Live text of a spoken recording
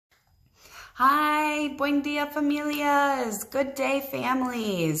Hi, buen dia familias. Good day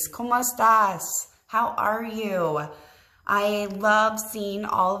families. ¿Cómo estás? How are you? I love seeing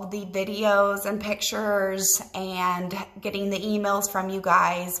all of the videos and pictures and getting the emails from you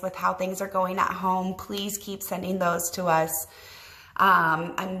guys with how things are going at home. Please keep sending those to us.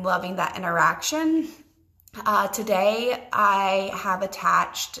 I'm loving that interaction. Today I have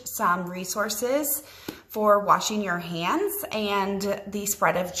attached some resources for washing your hands and the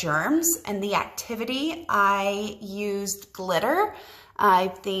spread of germs. And the activity, I used glitter, I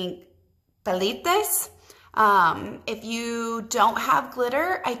think palites. If you don't have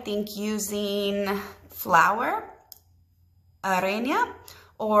glitter, I think using flour, arena,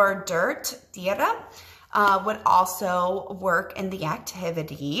 or dirt, tierra, would also work in the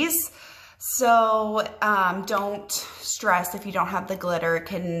activities. So don't stress if you don't have the glitter.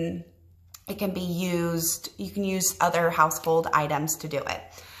 It can be used. You can use other household items to do it.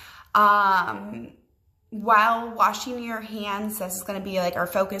 While washing your hands, this is going to be like our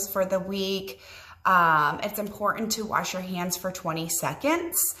focus for the week. It's important to wash your hands for 20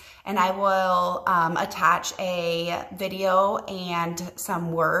 seconds, and I will attach a video and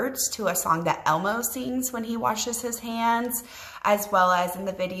some words to a song that Elmo sings when he washes his hands, as well as in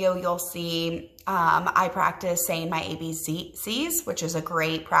the video you'll see I practice saying my ABCs, which is a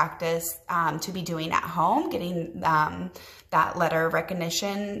great practice to be doing at home, getting that letter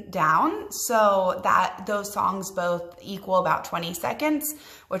recognition down. So that those songs both equal about 20 seconds,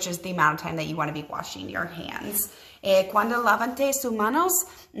 which is the amount of time that you want to be washing your hands. Cuando lavante sus manos,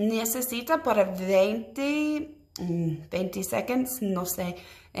 necesita para 20 seconds, no sé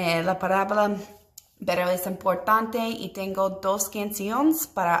la palabra, pero es importante, y tengo dos canciones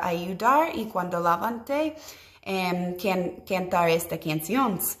para ayudar, y cuando lavante, cantar esta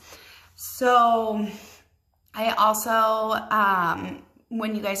canciones. So I also,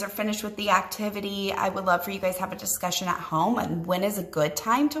 when you guys are finished with the activity, I would love for you guys to have a discussion at home and when is a good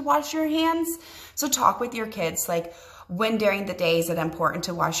time to wash your hands. So talk with your kids, like when during the day is it important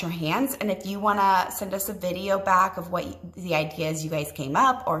to wash your hands. And if you want to send us a video back of what the ideas you guys came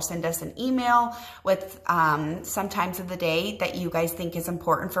up, or send us an email with some times of the day that you guys think is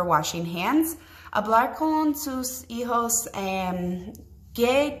important for washing hands. Hablar con sus hijos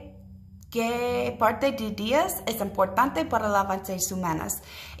 ¿qué parte de días es importante para lavarse sus manos?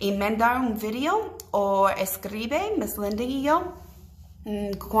 Y mandar un video o escribe, Miss Linda y yo,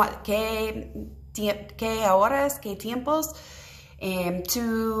 qué horas, qué tiempos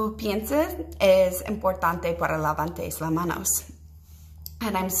tú piensas es importante para lavarse las manos.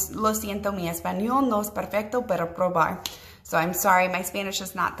 And lo siento, mi español no es perfecto, pero probar. So I'm sorry, my Spanish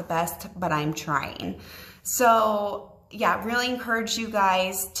is not the best, but I'm trying. So yeah, really encourage you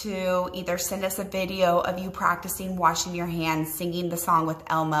guys to either send us a video of you practicing washing your hands, singing the song with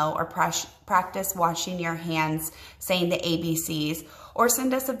Elmo, or practice washing your hands, saying the ABCs, or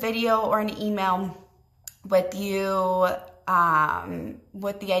send us a video or an email with you,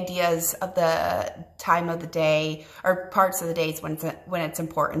 with the ideas of the time of the day or parts of the days when it's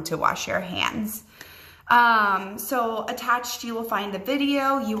important to wash your hands. So attached, you will find the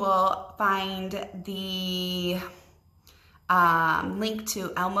video, you will find the link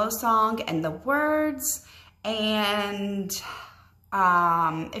to Elmo's song and the words. And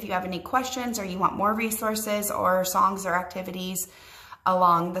if you have any questions or you want more resources or songs or activities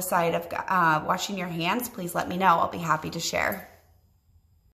along the side of washing your hands, please let me know. I'll be happy to share.